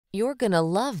You're gonna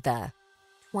love the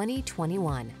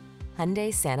 2021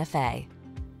 Hyundai Santa Fe.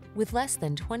 With less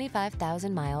than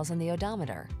 25,000 miles on the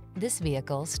odometer, this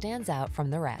vehicle stands out from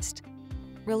the rest.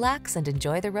 Relax and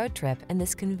enjoy the road trip in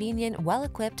this convenient,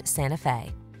 well-equipped Santa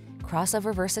Fe.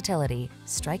 Crossover versatility,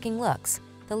 striking looks,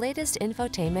 the latest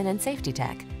infotainment and safety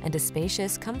tech, and a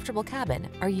spacious, comfortable cabin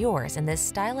are yours in this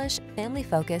stylish,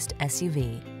 family-focused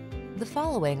SUV. The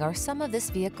following are some of this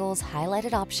vehicle's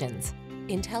highlighted options: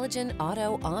 intelligent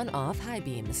auto on-off high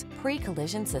beams,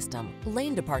 pre-collision system,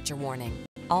 lane departure warning,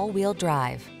 all-wheel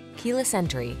drive, keyless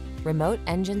entry, remote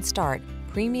engine start,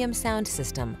 premium sound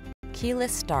system,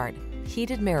 keyless start,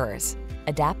 heated mirrors,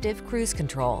 adaptive cruise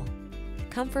control.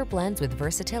 Comfort blends with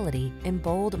versatility in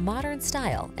bold, modern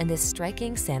style in this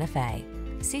striking Santa Fe.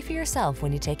 See for yourself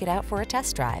when you take it out for a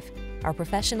test drive. Our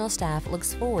professional staff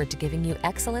looks forward to giving you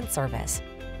excellent service.